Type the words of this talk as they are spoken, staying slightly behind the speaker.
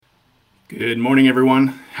Good morning, everyone.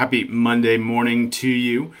 Happy Monday morning to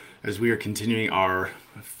you as we are continuing our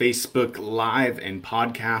Facebook Live and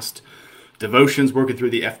podcast devotions, working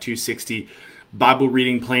through the F260 Bible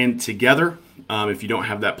reading plan together. If you don't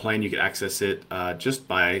have that plan, you can access it just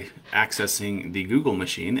by accessing the Google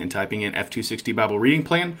machine and typing in F260 Bible reading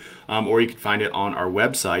plan, or you can find it on our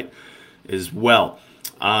website as well.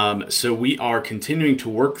 So we are continuing to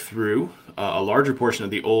work through a larger portion of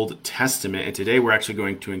the Old Testament, and today we're actually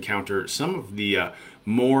going to encounter some of the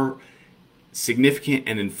more significant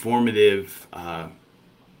and informative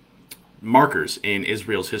markers in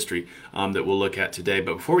Israel's history that we'll look at today.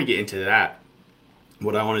 But before we get into that,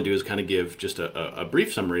 what I want to do is kind of give just a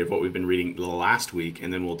brief summary of what we've been reading the last week,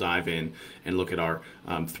 and then we'll dive in and look at our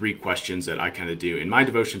 3 questions that I kind of do in my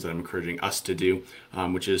devotions that I'm encouraging us to do,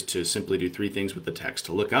 which is to simply do 3 things with the text.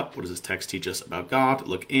 To look up, what does this text teach us about God?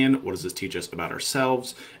 Look in, what does this teach us about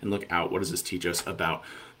ourselves? And look out, what does this teach us about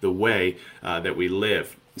the way that we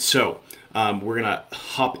live? So we're going to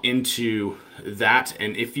hop into that.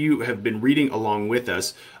 And if you have been reading along with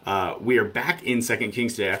us, we are back in 2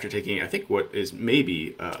 Kings today after taking, I think, what is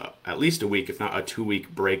maybe at least a week, if not a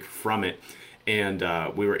 2-week break from it. And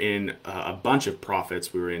we were in a bunch of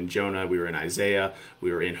prophets. We were in Jonah, we were in Isaiah,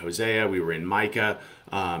 we were in Hosea, we were in Micah,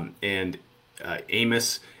 and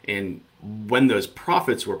Amos. And when those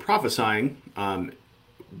prophets were prophesying,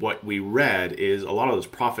 what we read is a lot of those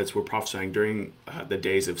prophets were prophesying during the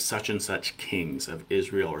days of such and such kings of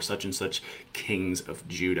Israel or such and such kings of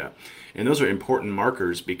Judah. And those are important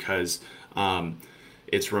markers because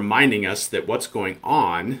it's reminding us that what's going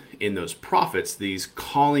on in those prophets, these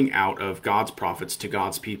calling out of God's prophets to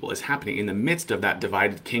God's people, is happening in the midst of that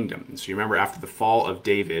divided kingdom. And so you remember after the fall of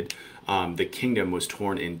David, the kingdom was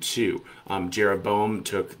torn in 2. Jeroboam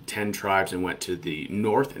took 10 tribes and went to the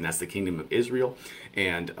north, and that's the kingdom of Israel.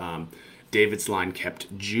 And David's line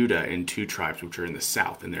kept Judah in 2 tribes, which are in the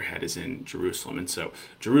south, and their head is in Jerusalem. And so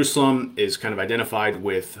Jerusalem is kind of identified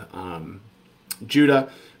with Judah.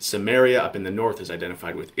 Samaria up in the north is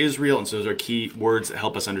identified with Israel. And so those are key words that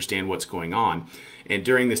help us understand what's going on. And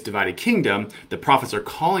during this divided kingdom, the prophets are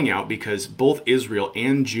calling out because both Israel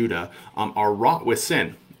and Judah are wrought with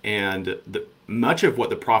sin. And much of what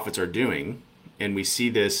the prophets are doing, and we see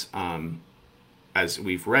this as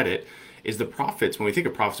we've read it, is the prophets. When we think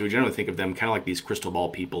of prophets, we generally think of them kind of like these crystal ball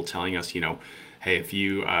people telling us, hey, if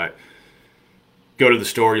you go to the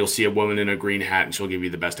store, you'll see a woman in a green hat and she'll give you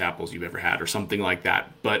the best apples you've ever had or something like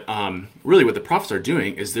that. But really what the prophets are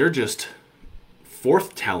doing is they're just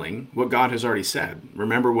forthtelling what God has already said.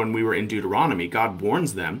 Remember when we were in Deuteronomy, God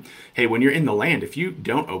warns them, hey, when you're in the land, if you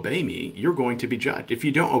don't obey me, you're going to be judged. If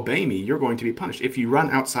you don't obey me, you're going to be punished. If you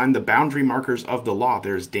run outside the boundary markers of the law,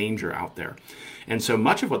 there's danger out there. And so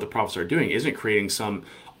much of what the prophets are doing isn't creating some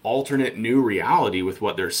alternate new reality with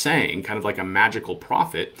what they're saying, kind of like a magical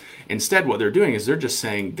prophet. Instead, what they're doing is they're just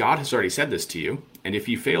saying, God has already said this to you, and if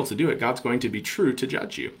you fail to do it, God's going to be true to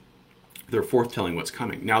judge you. They're forthtelling what's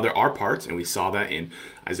coming. Now, there are parts, and we saw that in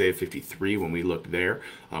Isaiah 53 when we looked there.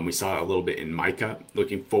 We saw it a little bit in Micah,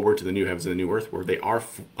 looking forward to the new heavens and the new earth, where they are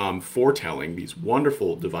foretelling these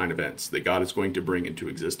wonderful divine events that God is going to bring into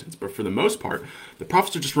existence. But for the most part, the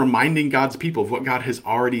prophets are just reminding God's people of what God has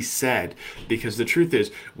already said, because the truth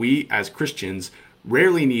is, we as Christians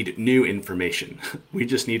rarely need new information. We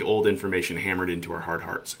just need old information hammered into our hard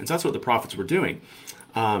hearts. And so that's what the prophets were doing.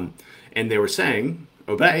 And they were saying,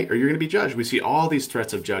 obey or you're going to be judged. We see all these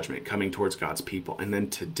threats of judgment coming towards God's people. And then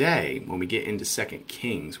today, when we get into 2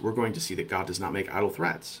 Kings, we're going to see that God does not make idle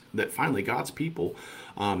threats. That finally God's people,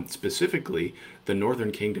 specifically the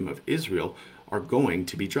northern kingdom of Israel, are going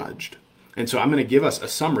to be judged. And so I'm going to give us a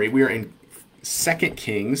summary. We are in 2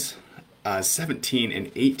 Kings 17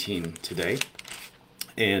 and 18 today.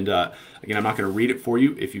 And again, I'm not going to read it for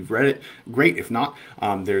you. If you've read it, great. If not,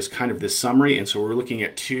 there's kind of this summary. And so we're looking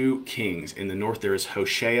at 2 kings. In the north, there is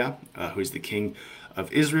Hoshea, who's the king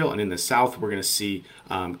of Israel. And in the south, we're going to see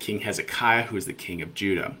King Hezekiah, who is the king of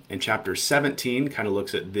Judah. And chapter 17 kind of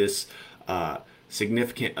looks at this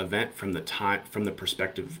significant event from the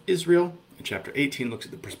perspective of Israel. And chapter 18 looks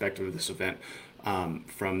at the perspective of this event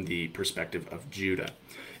from the perspective of Judah.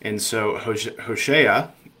 And so Hoshea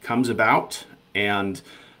comes about, and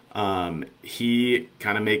he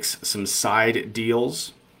kind of makes some side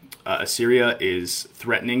deals. Assyria is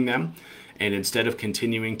threatening them, and instead of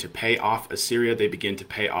continuing to pay off Assyria, they begin to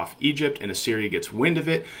pay off Egypt, and Assyria gets wind of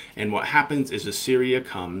it. And what happens is Assyria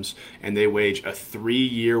comes and they wage a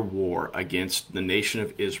 3-year war against the nation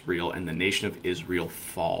of Israel, and the nation of Israel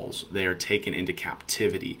falls. They are taken into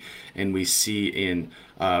captivity. And we see in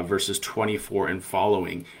verses 24 and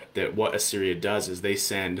following that what Assyria does is they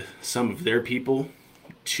send some of their people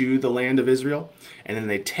to the land of Israel, and then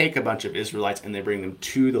they take a bunch of Israelites and they bring them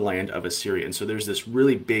to the land of Assyria. And so there's this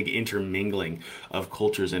really big intermingling of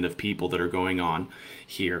cultures and of people that are going on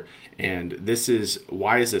here. And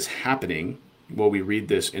why is this happening? Well, we read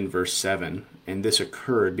this in verse 7, and this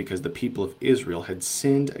occurred because the people of Israel had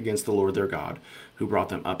sinned against the Lord their God, who brought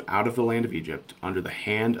them up out of the land of Egypt under the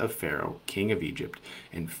hand of Pharaoh, king of Egypt,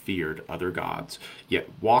 and feared other gods, yet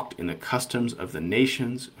walked in the customs of the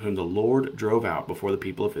nations whom the Lord drove out before the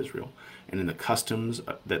people of Israel, and in the customs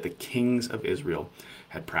that the kings of Israel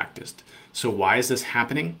had practiced. So why is this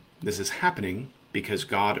happening? This is happening because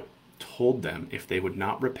God told them if they would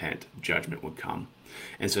not repent, judgment would come.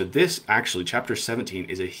 And so this actually, chapter 17,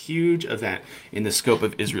 is a huge event in the scope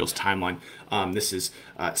of Israel's timeline. This is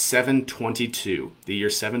 722, the year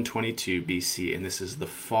 722 BC, and this is the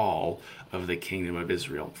fall of the kingdom of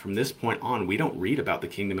Israel. From this point on, we don't read about the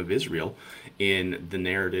kingdom of Israel in the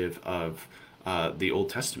narrative of the Old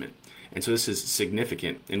Testament. And so this is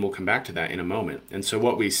significant, and we'll come back to that in a moment. And so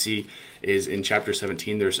what we see is in chapter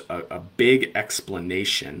 17, there's a big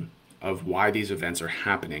explanation of why these events are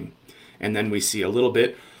happening. And then we see a little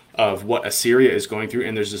bit of what Assyria is going through.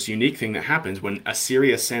 And there's this unique thing that happens when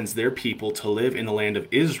Assyria sends their people to live in the land of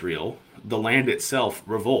Israel. The land itself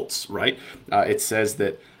revolts, right? It says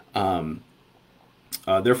that,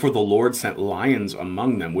 therefore the Lord sent lions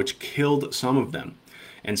among them, which killed some of them.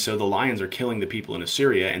 And so the lions are killing the people in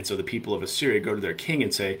Assyria. And so the people of Assyria go to their king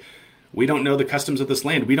and say, we don't know the customs of this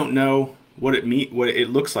land. We don't know what it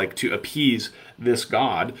looks like to appease this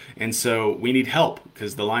God, and so we need help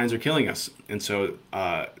because the lions are killing us. And so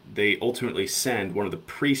they ultimately send one of the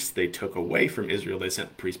priests they took away from Israel. They sent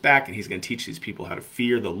the priest back, and he's going to teach these people how to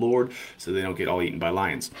fear the Lord so they don't get all eaten by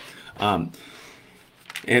lions. And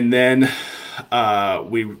then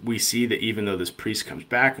we see that even though this priest comes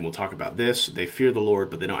back, and we'll talk about this, they fear the Lord,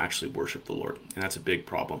 but they don't actually worship the Lord, and that's a big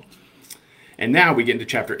problem. And now we get into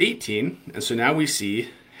chapter 18, and so now we see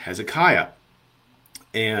Hezekiah.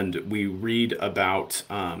 And we read about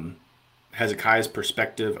Hezekiah's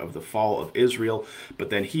perspective of the fall of Israel, but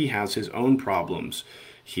then he has his own problems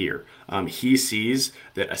here. He sees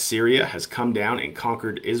that Assyria has come down and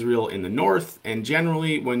conquered Israel in the north, and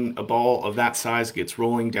generally when a ball of that size gets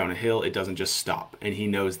rolling down a hill, it doesn't just stop. And he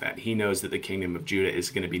knows that. He knows that the kingdom of Judah is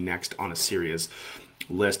going to be next on Assyria's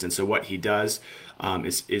list. And so what he does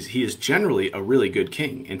is he is generally a really good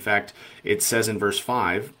king. In fact, it says in verse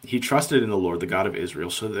 5, he trusted in the Lord, the God of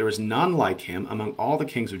Israel, so that there was none like him among all the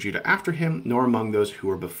kings of Judah after him, nor among those who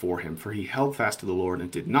were before him. For he held fast to the Lord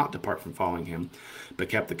and did not depart from following him, but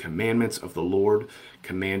kept the commandments of the Lord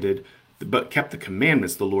commanded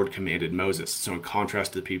Moses. So in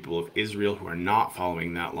contrast to the people of Israel who are not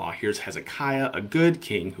following that law, here's Hezekiah, a good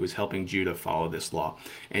king who is helping Judah follow this law.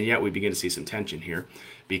 And yet we begin to see some tension here,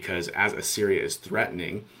 because as Assyria is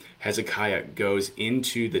threatening, Hezekiah goes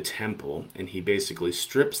into the temple and he basically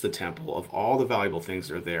strips the temple of all the valuable things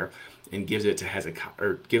that are there and gives it to Hezekiah,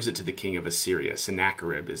 or gives it to the king of Assyria.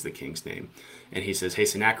 Sennacherib is the king's name. And he says, hey,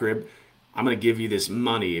 Sennacherib, I'm going to give you this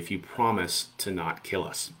money if you promise to not kill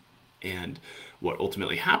us. And what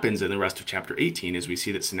ultimately happens in the rest of chapter 18 is we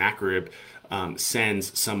see that Sennacherib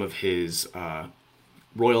sends some of his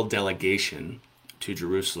royal delegation to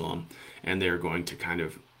Jerusalem, and they're going to kind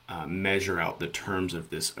of measure out the terms of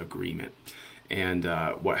this agreement. And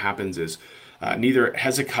what happens is neither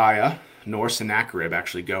Hezekiah nor Sennacherib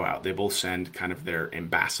actually go out. They both send kind of their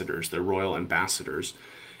ambassadors, their royal ambassadors,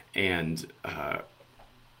 and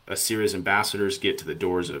Assyria's ambassadors get to the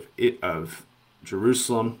doors of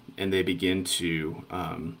Jerusalem, and they begin to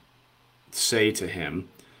say to him,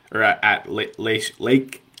 or at Lachish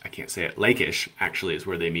actually is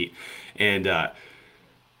where they meet, and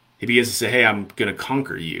he begins to say, hey, I'm going to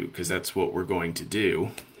conquer you because that's what we're going to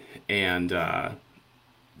do. And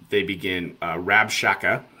they begin,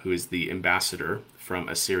 Rabshakeh, who is the ambassador from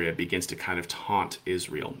Assyria, begins to kind of taunt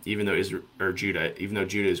Israel. Even though Judah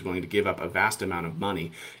is willing to give up a vast amount of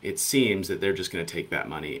money, it seems that they're just going to take that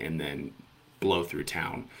money and then blow through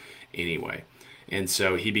town anyway. And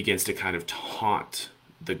so he begins to kind of taunt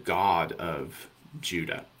the God of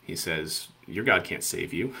Judah. He says, your God can't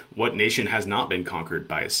save you. What nation has not been conquered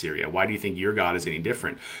by Assyria? Why do you think your God is any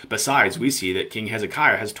different? Besides, we see that King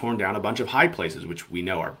Hezekiah has torn down a bunch of high places, which we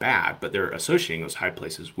know are bad, but they're associating those high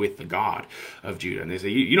places with the God of Judah. And they say,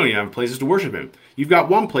 you don't even have places to worship him. You've got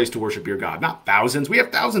one place to worship your God, not thousands. We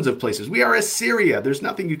have thousands of places. We are Assyria. There's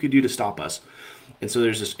nothing you could do to stop us. And so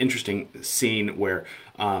there's this interesting scene where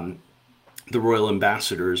the royal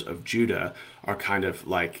ambassadors of Judah are kind of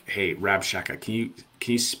like, hey, Rabshakeh,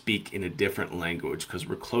 can you speak in a different language? Because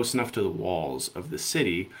we're close enough to the walls of the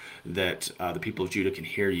city that the people of Judah can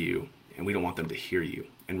hear you, and we don't want them to hear you.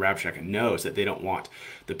 And Rabshakeh knows that they don't want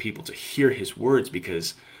the people to hear his words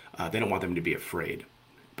because they don't want them to be afraid.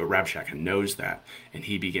 But Rabshakeh knows that, and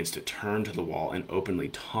he begins to turn to the wall and openly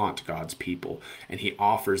taunt God's people. And he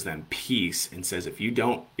offers them peace and says, if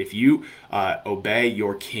you obey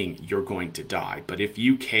your king, you're going to die. But if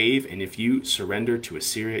you cave and if you surrender to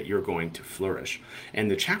Assyria, you're going to flourish. And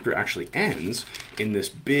the chapter actually ends in this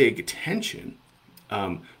big tension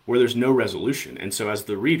where there's no resolution. And so as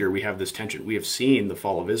the reader, we have this tension. We have seen the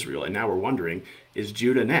fall of Israel, and now we're wondering, is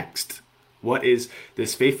Judah next? What is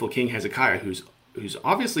this faithful king Hezekiah, who's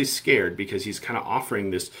obviously scared because he's kind of offering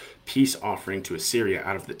this peace offering to Assyria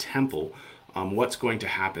out of the temple? What's going to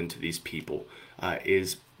happen to these people?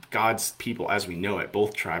 Is God's people, as we know it,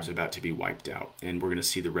 both tribes, about to be wiped out? And we're going to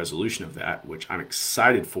see the resolution of that, which I'm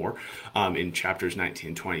excited for, in chapters 19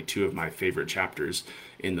 and 20, two of my favorite chapters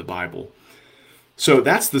in the Bible. So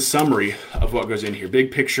that's the summary of what goes in here.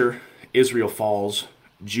 Big picture: Israel falls,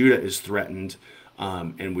 Judah is threatened,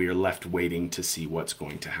 and we are left waiting to see what's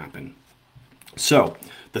going to happen. So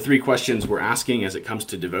the three questions we're asking as it comes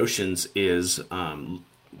to devotions is,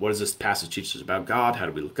 what does this passage teach us about God? How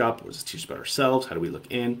do we look up? What does it teach us about ourselves? How do we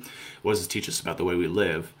look in? What does it teach us about the way we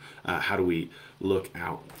live? How do we look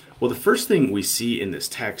out? Well, the first thing we see in this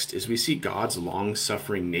text is we see God's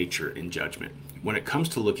long-suffering nature in judgment. When it comes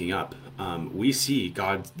to looking up, we see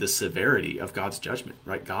the severity of God's judgment,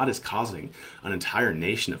 right? God is causing an entire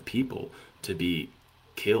nation of people to be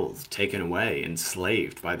killed, taken away,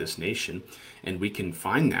 enslaved by this nation. And we can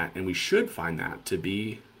find that, and we should find that, to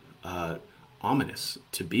be ominous,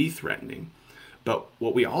 to be threatening. But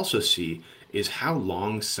what we also see is how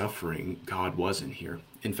long-suffering God was in here.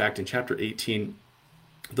 In fact, in chapter 18,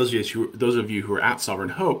 those of you who are at Sovereign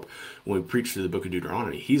Hope, when we preach through the book of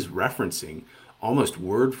Deuteronomy, he's referencing almost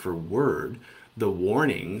word for word the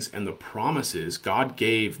warnings and the promises God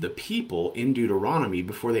gave the people in Deuteronomy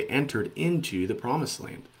before they entered into the promised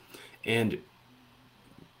land. And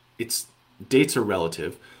dates are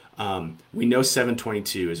relative. We know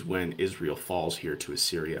 722 is when Israel falls here to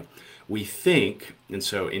Assyria. We think, and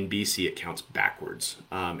so in BC it counts backwards.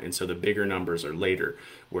 And so the bigger numbers are later,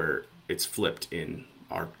 where it's flipped in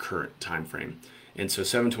our current time frame. And so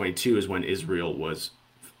 722 is when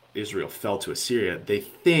Israel fell to Assyria. They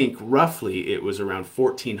think roughly it was around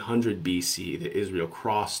 1400 BC that Israel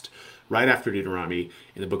crossed, right after Deuteronomy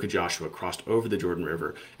in the book of Joshua, crossed over the Jordan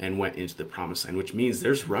River and went into the promised land, which means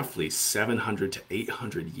there's roughly 700 to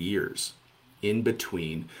 800 years in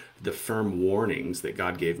between the firm warnings that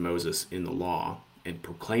God gave Moses in the law and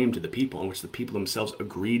proclaimed to the people, and which the people themselves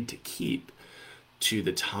agreed to keep, to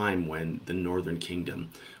the time when the northern kingdom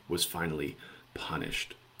was finally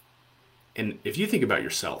punished. And if you think about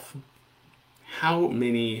yourself, how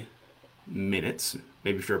many minutes,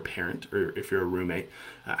 maybe if you're a parent or if you're a roommate,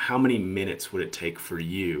 how many minutes would it take for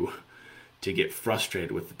you to get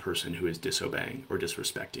frustrated with the person who is disobeying or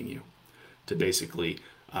disrespecting you? To basically,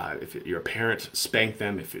 if you're a parent, spank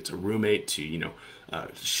them. If it's a roommate, to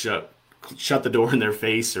shut the door in their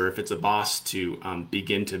face, or if it's a boss, to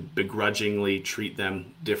begin to begrudgingly treat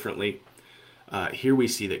them differently. Here we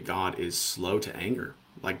see that God is slow to anger.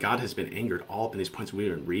 Like, God has been angered all up in these points.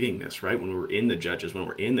 We've been reading this, right? When we're in the Judges, when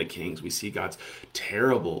we're in the Kings, we see God's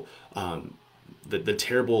terrible, the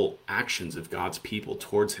terrible actions of God's people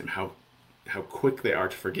towards him, how quick they are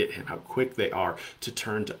to forget him, how quick they are to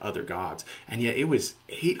turn to other gods. And yet it was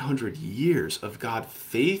 800 years of God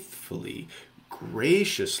faithfully,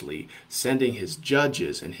 graciously sending his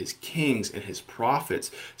judges and his kings and his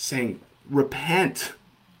prophets saying, repent,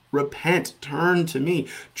 turn to me,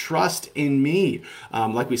 trust in me.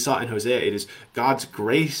 Like we saw in Hosea, it is God's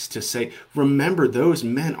grace to say, remember, those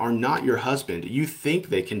men are not your husband. You think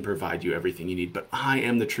they can provide you everything you need, but I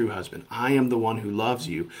am the true husband. I am the one who loves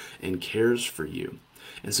you and cares for you.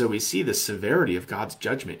 And so we see the severity of God's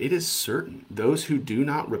judgment. It is certain those who do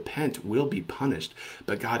not repent will be punished,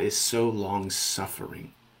 but God is so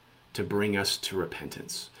long-suffering to bring us to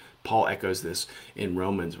repentance. Paul echoes this in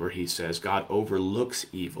Romans, where he says, God overlooks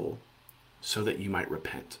evil so that you might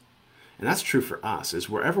repent. And that's true for us,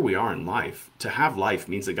 is wherever we are in life, to have life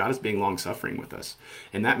means that God is being long-suffering with us.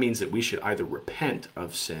 And that means that we should either repent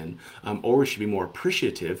of sin, or we should be more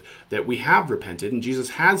appreciative that we have repented and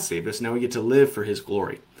Jesus has saved us. Now we get to live for his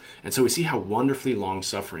glory. And so we see how wonderfully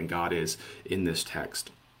long-suffering God is in this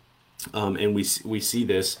text. And we see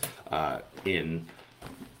this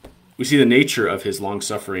we see the nature of his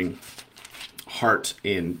long-suffering heart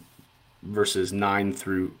in verses 9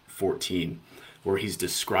 through 14. where he's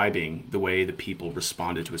describing the way the people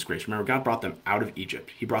responded to his grace. Remember, God brought them out of Egypt.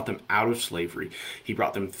 He brought them out of slavery. He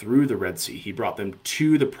brought them through the Red Sea. He brought them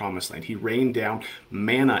to the Promised Land. He rained down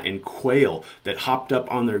manna and quail that hopped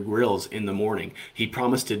up on their grills in the morning. He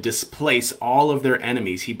promised to displace all of their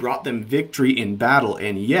enemies. He brought them victory in battle.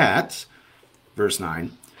 And yet, verse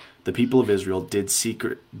 9, the people of Israel did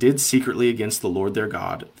secretly against the Lord their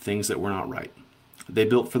God things that were not right. They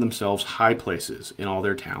built for themselves high places in all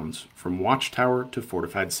their towns, from watchtower to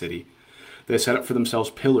fortified city. They set up for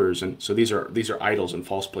themselves pillars, and so these are idols and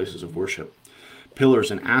false places of worship. Pillars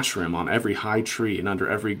and Asherim on every high tree and under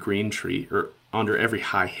every green tree, or under every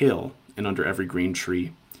high hill and under every green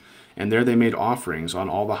tree. And there they made offerings on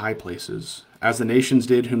all the high places, as the nations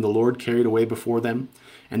did whom the Lord carried away before them.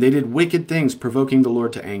 And they did wicked things, provoking the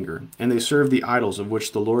Lord to anger. And they served the idols of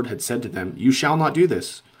which the Lord had said to them, "You shall not do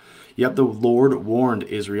this." Yet the Lord warned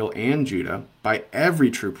Israel and Judah by every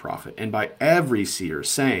true prophet and by every seer,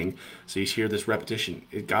 saying, so you hear this repetition,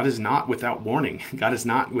 God is not without warning. God is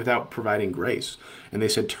not without providing grace. And they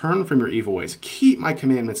said, turn from your evil ways. Keep my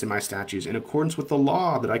commandments and my statutes in accordance with the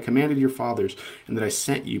law that I commanded your fathers and that I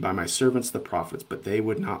sent you by my servants the prophets. But they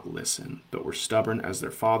would not listen, but were stubborn as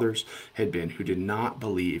their fathers had been, who did not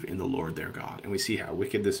believe in the Lord their God. And we see how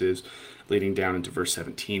wicked this is, leading down into verse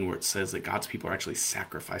 17, where it says that God's people are actually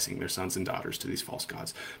sacrificing their sons and daughters to these false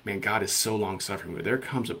gods. Man, God is so long-suffering, but there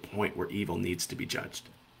comes a point where evil needs to be judged.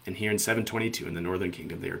 And here in 722 in the northern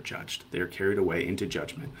kingdom, they are judged. They are carried away into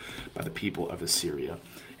judgment by the people of Assyria.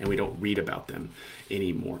 And we don't read about them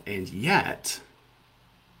anymore. And yet,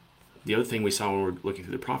 the other thing we saw when we're looking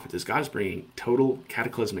through the prophets is God is bringing total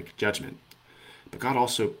cataclysmic judgment. But God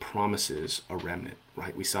also promises a remnant,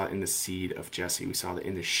 right? We saw it in the seed of Jesse. We saw that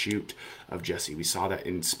in the shoot of Jesse. We saw that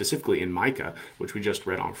specifically in Micah, which we just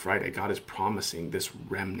read on Friday. God is promising this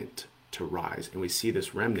remnant to rise. And we see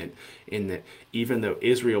this remnant in that even though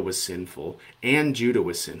Israel was sinful and Judah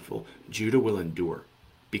was sinful, Judah will endure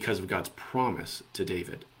because of God's promise to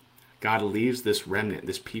David. God leaves this remnant,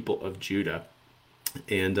 this people of Judah,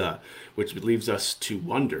 and which leaves us to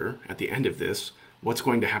wonder at the end of this, what's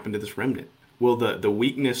going to happen to this remnant? Will the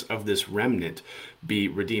weakness of this remnant be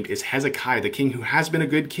redeemed? Is Hezekiah, the king who has been a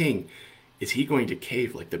good king, is he going to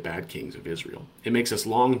cave like the bad kings of Israel? It makes us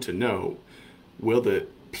long to know, will the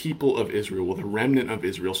people of Israel, will the remnant of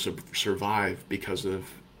Israel survive because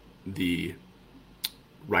of the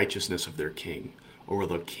righteousness of their king? Or will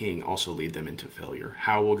the king also lead them into failure?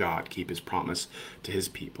 How will God keep his promise to his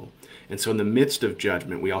people? And so in the midst of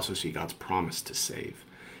judgment, we also see God's promise to save.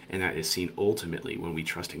 And that is seen ultimately when we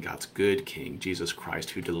trust in God's good King, Jesus Christ,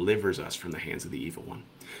 who delivers us from the hands of the evil one.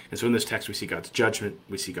 And so in this text, we see God's judgment,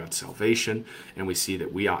 we see God's salvation, and we see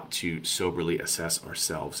that we ought to soberly assess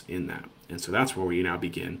ourselves in that. And so that's where we now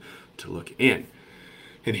begin to look in.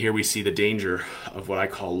 And here we see the danger of what I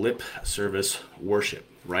call lip service worship,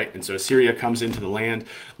 right? And so Assyria comes into the land,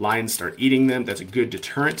 lions start eating them. That's a good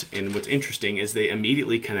deterrent. And what's interesting is they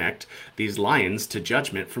immediately connect these lions to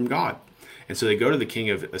judgment from God. And so they go to the king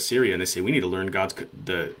of Assyria and they say, we need to learn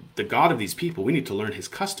the God of these people. We need to learn his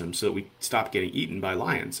customs so that we stop getting eaten by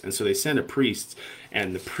lions. And so they send a priest,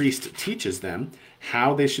 and the priest teaches them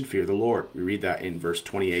how they should fear the Lord. We read that in verse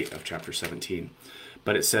 28 of chapter 17.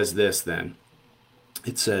 But it says this then.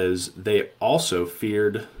 It says, they also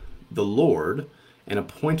feared the Lord and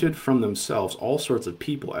appointed from themselves all sorts of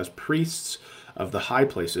people as priests of the high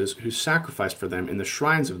places, who sacrificed for them in the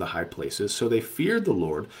shrines of the high places. So they feared the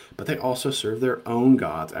Lord, but they also served their own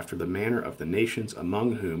gods after the manner of the nations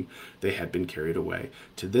among whom they had been carried away.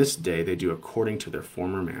 To this day they do according to their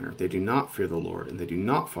former manner. They do not fear the Lord, and they do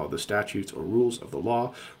not follow the statutes or rules of the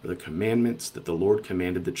law or the commandments that the Lord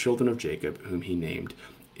commanded the children of Jacob, whom he named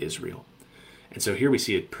Israel. And so here we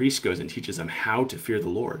see a priest goes and teaches them how to fear the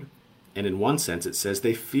Lord. And in one sense it says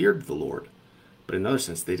they feared the Lord. But in another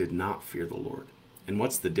sense, they did not fear the Lord. And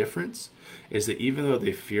what's the difference? Is that even though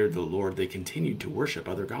they feared the Lord, they continued to worship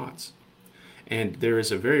other gods. And there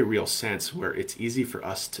is a very real sense where it's easy for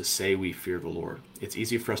us to say we fear the Lord. It's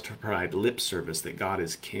easy for us to provide lip service that God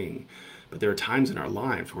is king. But there are times in our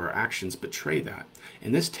lives where our actions betray that.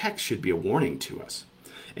 And this text should be a warning to us.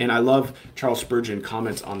 And I love Charles Spurgeon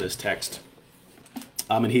comments on this text.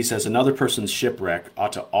 And he says, another person's shipwreck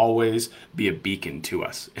ought to always be a beacon to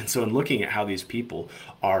us. And so in looking at how these people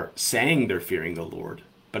are saying they're fearing the Lord,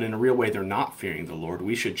 but in a real way they're not fearing the Lord,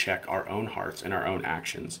 we should check our own hearts and our own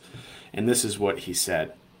actions. And this is what he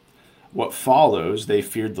said. What follows, they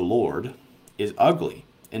feared the Lord, is ugly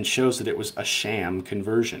and shows that it was a sham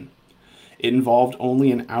conversion. It involved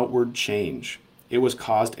only an outward change. It was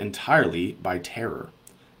caused entirely by terror.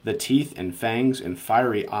 The teeth and fangs and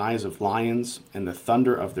fiery eyes of lions and the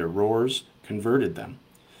thunder of their roars converted them.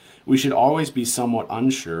 We should always be somewhat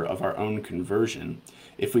unsure of our own conversion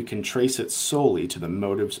if we can trace it solely to the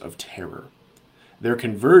motives of terror. Their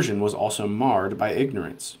conversion was also marred by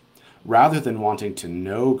ignorance. Rather than wanting to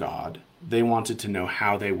know God, they wanted to know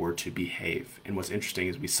how they were to behave. And what's interesting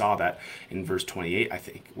is we saw that in verse 28, I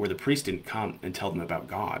think, where the priest didn't come and tell them about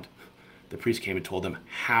God. The priest came and told them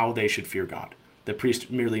how they should fear God. The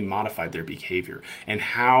priest merely modified their behavior, and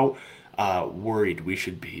how worried we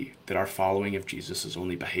should be that our following of Jesus is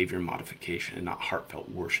only behavior modification and not heartfelt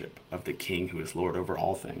worship of the King who is Lord over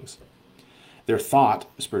all things. Their thought,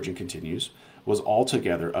 Spurgeon continues, was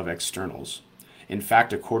altogether of externals. In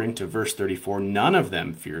fact, according to verse 34, none of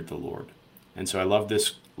them feared the Lord. And so I love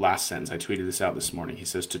this last sentence. I tweeted this out this morning. He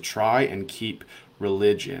says, to try and keep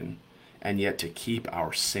religion and yet to keep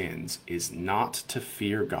our sins is not to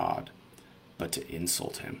fear God, but to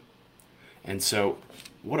insult him. And so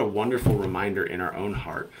what a wonderful reminder in our own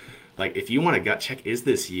heart. Like, if you want a gut check, is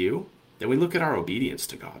this you? Then we look at our obedience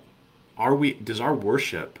to God. Does our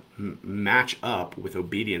worship match up with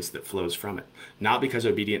obedience that flows from it? Not because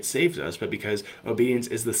obedience saves us, but because obedience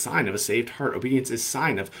is the sign of a saved heart. Obedience is a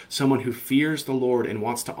sign of someone who fears the Lord and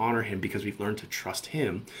wants to honor him because we've learned to trust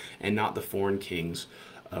him and not the foreign kings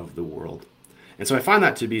of the world. And so I find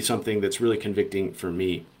that to be something that's really convicting for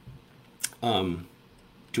me.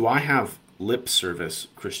 Do I have lip service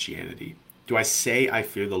Christianity? Do I say I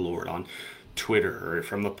fear the Lord on Twitter or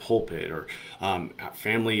from the pulpit or at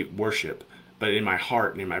family worship, but in my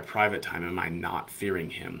heart and in my private time, am I not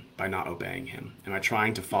fearing him by not obeying him? Am I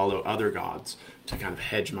trying to follow other gods to kind of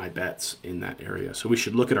hedge my bets in that area? So we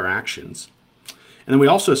should look at our actions. And then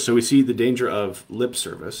we see the danger of lip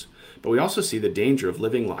service, but we also see the danger of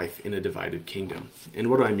living life in a divided kingdom. And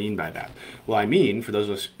what do I mean by that? Well, I mean, for those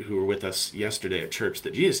of us who were with us yesterday at church,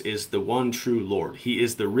 that Jesus is the one true Lord. He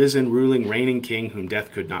is the risen, ruling, reigning King whom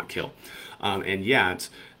death could not kill. And yet,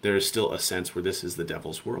 there is still a sense where this is the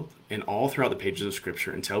devil's world. And all throughout the pages of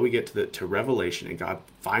Scripture, until we get to Revelation, and God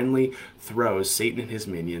finally throws Satan and his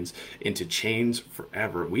minions into chains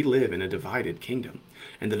forever, we live in a divided kingdom.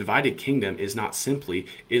 And the divided kingdom is not simply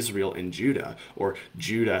Israel and Judah, or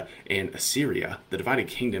Judah and Assyria. The divided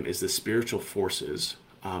kingdom is the spiritual forces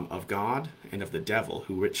of God and of the devil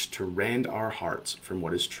who wish to rend our hearts from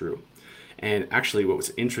what is true. And actually, what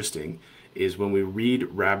was interesting is when we read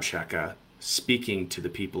Rabshakeh speaking to the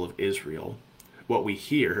people of Israel, what we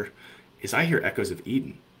hear is, I hear echoes of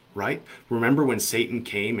Eden, right? Remember when Satan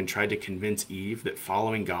came and tried to convince Eve that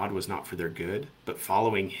following God was not for their good, but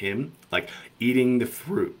following him, like eating the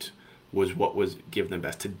fruit, was what was give them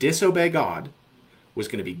best. To disobey God was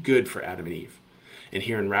going to be good for Adam and Eve. And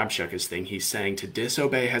here in Rabshakeh's thing, he's saying to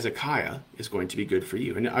disobey Hezekiah is going to be good for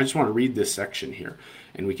you. And I just want to read this section here,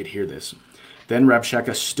 and we could hear this. Then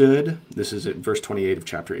Rabshakeh stood, this is at verse 28 of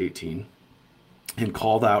chapter 18, and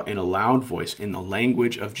called out in a loud voice in the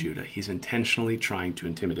language of Judah. He's intentionally trying to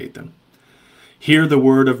intimidate them. Hear the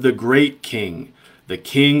word of the great king, the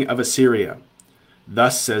king of Assyria.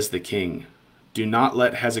 Thus says the king, do not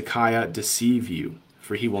let Hezekiah deceive you,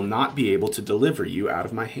 for he will not be able to deliver you out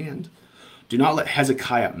of my hand. Do not let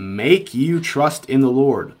Hezekiah make you trust in the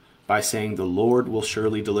Lord by saying, the Lord will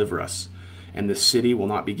surely deliver us, and the city will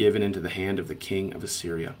not be given into the hand of the king of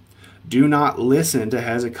Assyria. Do not listen to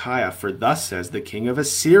Hezekiah, for thus says the king of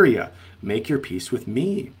Assyria, make your peace with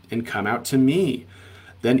me and come out to me.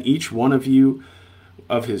 Then each one of you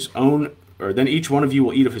will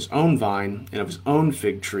eat of his own vine and of his own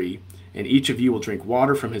fig tree, and each of you will drink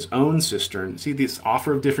water from his own cistern. See this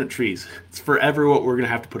offer of different trees. It's forever what we're going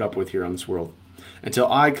to have to put up with here on this world.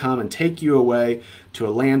 Until I come and take you away to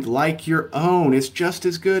a land like your own. It's just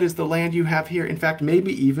as good as the land you have here. In fact,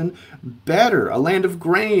 maybe even better. A land of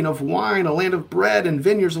grain, of wine, a land of bread and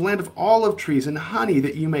vineyards, a land of olive trees and honey,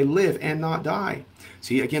 that you may live and not die.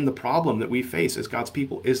 See, again, the problem that we face as God's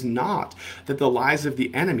people is not that the lies of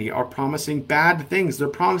the enemy are promising bad things. They're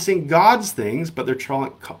promising God's things, but they're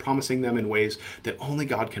promising them in ways that only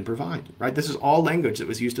God can provide, right? This is all language that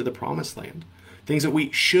was used to the promised land. Things that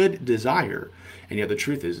we should desire. And yet the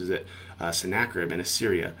truth is that Sennacherib and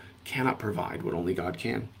Assyria cannot provide what only God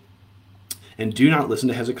can. And do not listen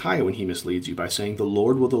to Hezekiah when he misleads you by saying, the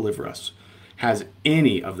Lord will deliver us. Has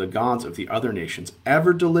any of the gods of the other nations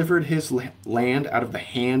ever delivered his land out of the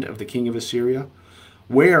hand of the king of Assyria?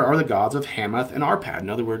 Where are the gods of Hamath and Arpad? In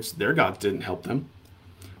other words, their gods didn't help them.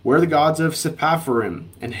 Where are the gods of Sepharvaim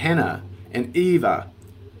and Hena and Eva?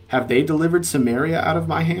 Have they delivered Samaria out of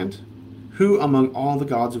my hand? Who among all the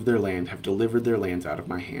gods of their land have delivered their lands out of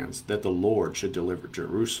my hands, that the Lord should deliver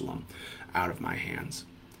Jerusalem out of my hands?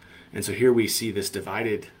 And so here we see this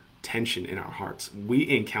divided tension in our hearts. We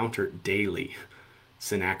encounter daily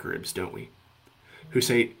Sennacheribs, don't we? Who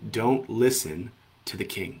say, don't listen to the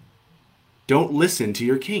king. Don't listen to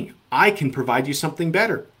your king. I can provide you something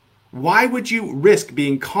better. Why would you risk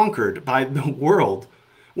being conquered by the world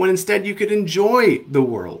when instead you could enjoy the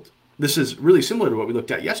world? This is really similar to what we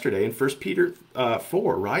looked at yesterday in 1 Peter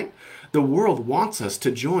 4, right? The world wants us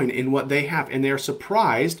to join in what they have, and they are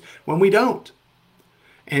surprised when we don't.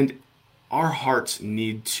 And our hearts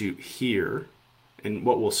need to hear, and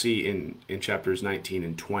what we'll see in chapters 19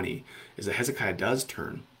 and 20 is that Hezekiah does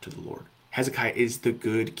turn to the Lord. Hezekiah is the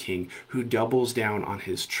good king who doubles down on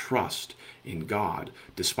his trust in God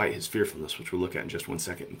despite his fearfulness, which we'll look at in just 1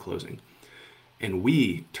 second in closing. And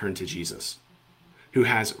we turn to Jesus, who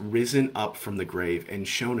has risen up from the grave and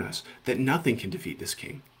shown us that nothing can defeat this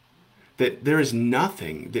king. That there is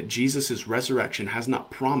nothing that Jesus' resurrection has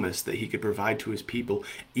not promised that he could provide to his people,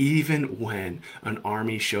 even when an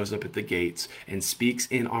army shows up at the gates and speaks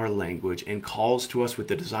in our language and calls to us with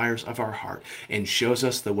the desires of our heart and shows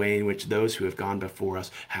us the way in which those who have gone before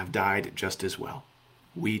us have died just as well.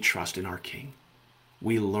 We trust in our King.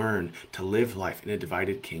 We learn to live life in a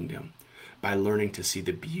divided kingdom by learning to see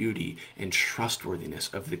the beauty and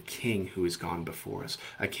trustworthiness of the king who has gone before us.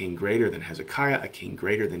 A king greater than Hezekiah, a king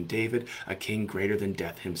greater than David, a king greater than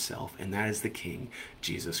death himself, and that is the King,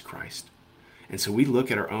 Jesus Christ. And so we look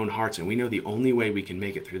at our own hearts and we know the only way we can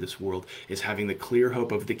make it through this world is having the clear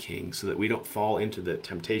hope of the King so that we don't fall into the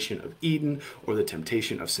temptation of Eden or the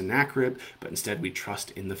temptation of Sennacherib, but instead we trust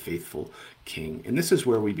in the faithful King. And this is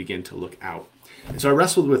where we begin to look out. And so I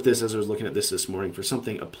wrestled with this as I was looking at this morning for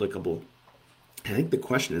something applicable. I think the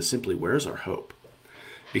question is simply, where's our hope?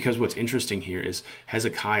 Because what's interesting here is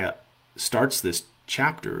Hezekiah starts this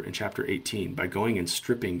chapter in chapter 18 by going and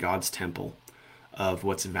stripping God's temple of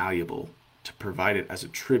what's valuable to provide it as a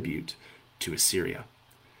tribute to Assyria.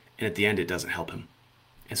 And at the end, it doesn't help him.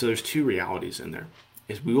 And so there's two realities in there.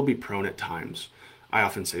 Is we will be prone at times. I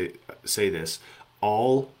often say this,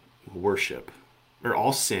 all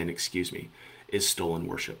sin, is stolen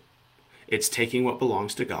worship. It's taking what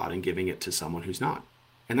belongs to God and giving it to someone who's not.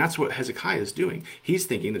 And that's what Hezekiah is doing. He's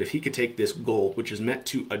thinking that if he could take this gold, which is meant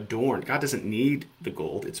to adorn, God doesn't need the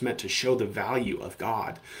gold. It's meant to show the value of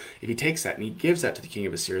God. If he takes that and he gives that to the king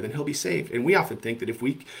of Assyria, then he'll be saved. And we often think that if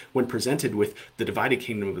we, when presented with the divided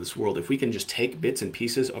kingdom of this world, if we can just take bits and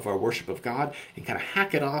pieces of our worship of God and kind of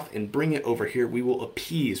hack it off and bring it over here, we will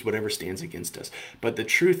appease whatever stands against us. But the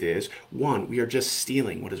truth is, one, we are just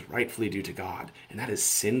stealing what is rightfully due to God, and that is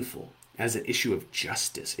sinful. As an issue of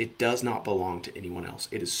justice. It does not belong to anyone else.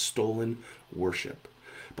 It is stolen worship.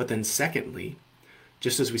 But then secondly,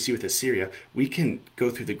 just as we see with Assyria, we can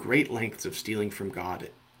go through the great lengths of stealing from God,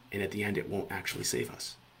 and at the end it won't actually save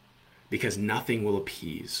us. Because nothing will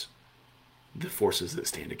appease the forces that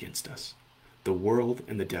stand against us. The world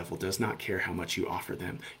and the devil does not care how much you offer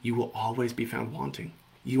them. You will always be found wanting.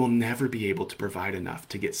 You will never be able to provide enough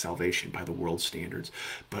to get salvation by the world's standards.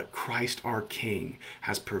 But Christ our King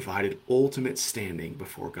has provided ultimate standing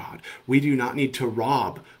before God. We do not need to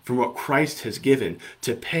rob from what Christ has given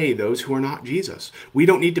to pay those who are not Jesus. We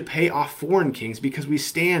don't need to pay off foreign kings because we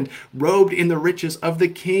stand robed in the riches of the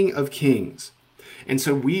King of Kings. And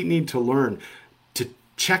so we need to learn to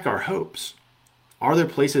check our hopes. Are there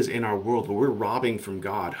places in our world where we're robbing from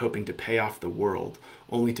God, hoping to pay off the world,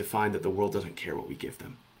 only to find that the world doesn't care what we give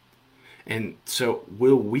them? And so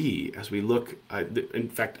will we, as we look, in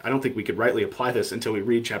fact, I don't think we could rightly apply this until we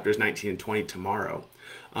read chapters 19 and 20 tomorrow.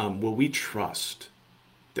 Will we trust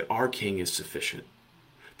that our King is sufficient?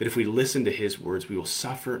 That if we listen to his words, we will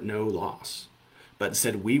suffer no loss, but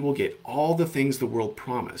instead we will get all the things the world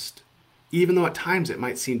promised, even though at times it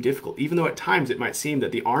might seem difficult, even though at times it might seem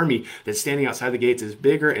that the army that's standing outside the gates is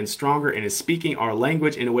bigger and stronger and is speaking our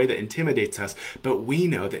language in a way that intimidates us. But we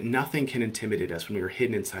know that nothing can intimidate us when we are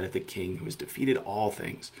hidden inside of the King who has defeated all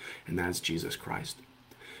things, and that is Jesus Christ.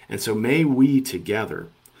 And so may we together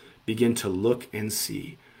begin to look and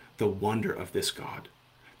see the wonder of this God,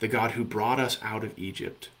 the God who brought us out of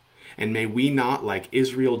Egypt. And may we not, like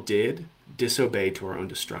Israel did, disobey to our own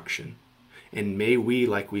destruction. And may we,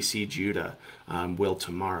 like we see Judah will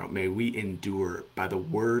tomorrow, may we endure by the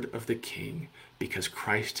word of the King, because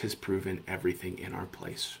Christ has proven everything in our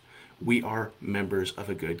place. We are members of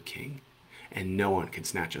a good King, and no one can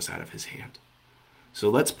snatch us out of his hand. So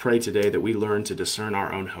let's pray today that we learn to discern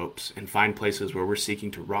our own hopes and find places where we're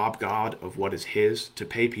seeking to rob God of what is his, to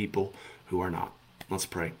pay people who are not. Let's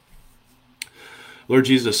pray. Lord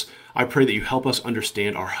Jesus, I pray that you help us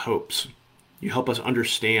understand our hopes. You help us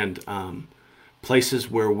understand places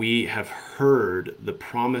where we have heard the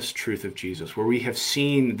promised truth of Jesus, where we have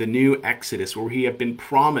seen the new Exodus, where we have been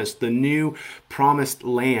promised the new promised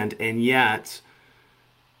land, and yet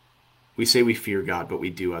We say we fear God, but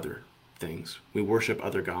we do other things. We worship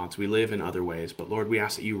other gods. We live in other ways. But Lord, we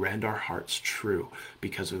ask that you rend our hearts true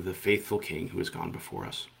because of the faithful King who has gone before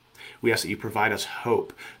us. We ask that you provide us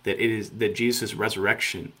hope that Jesus'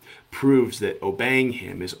 resurrection proves that obeying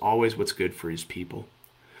him is always what's good for his people.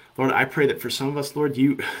 Lord, I pray that for some of us, Lord,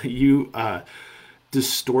 you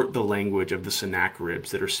distort the language of the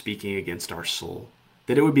Sennacheribs that are speaking against our soul.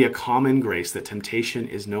 That it would be a common grace that temptation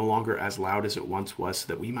is no longer as loud as it once was, so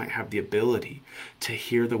that we might have the ability to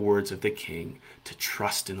hear the words of the King, to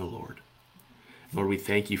trust in the Lord. Lord, we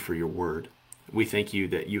thank you for your word. We thank you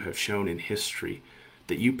that you have shown in history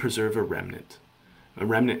that you preserve a remnant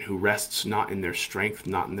who rests not in their strength,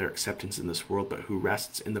 not in their acceptance in this world, but who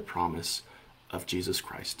rests in the promise of Jesus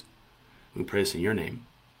Christ. We pray this in your name.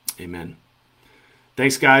 Amen.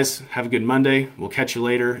 Thanks, guys. Have a good Monday. We'll catch you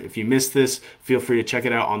later. If you missed this, feel free to check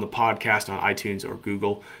it out on the podcast on iTunes or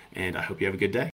Google, and I hope you have a good day.